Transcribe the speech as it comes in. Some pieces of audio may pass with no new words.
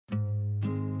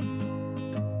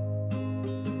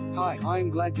Hi, I am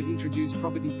glad to introduce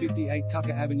property 58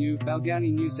 Tucker Avenue,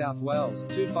 Balgownie, New South Wales,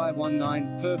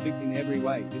 2519, perfect in every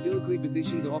way, idyllically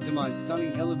positioned to optimize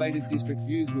stunning elevated district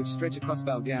views which stretch across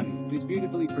Balgownie. This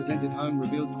beautifully presented home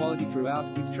reveals quality throughout.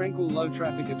 Its tranquil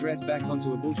low-traffic address backs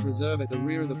onto a bush reserve at the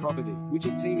rear of the property, which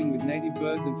is teeming with native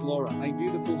birds and flora. A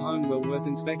beautiful home well worth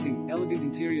inspecting. Elegant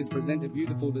interiors present a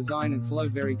beautiful design and flow,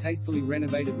 very tastefully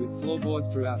renovated with floorboards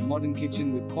throughout. Modern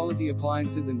kitchen with quality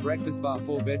appliances and breakfast bar.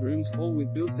 4 bedrooms, all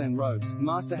with built-in robes.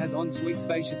 Master has ensuite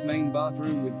spacious main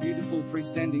bathroom with beautiful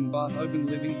freestanding bath. Open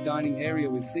living, dining area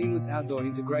with seamless outdoor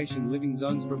integration. Living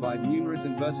zones provide numerous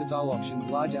and versatile options.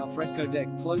 Large alfresco deck,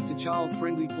 flows to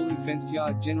child-friendly fully fenced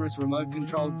yard. Generous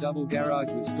remote-controlled double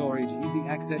garage with storage. Easy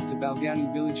access to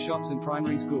Balgownie Village shops and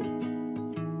primary school.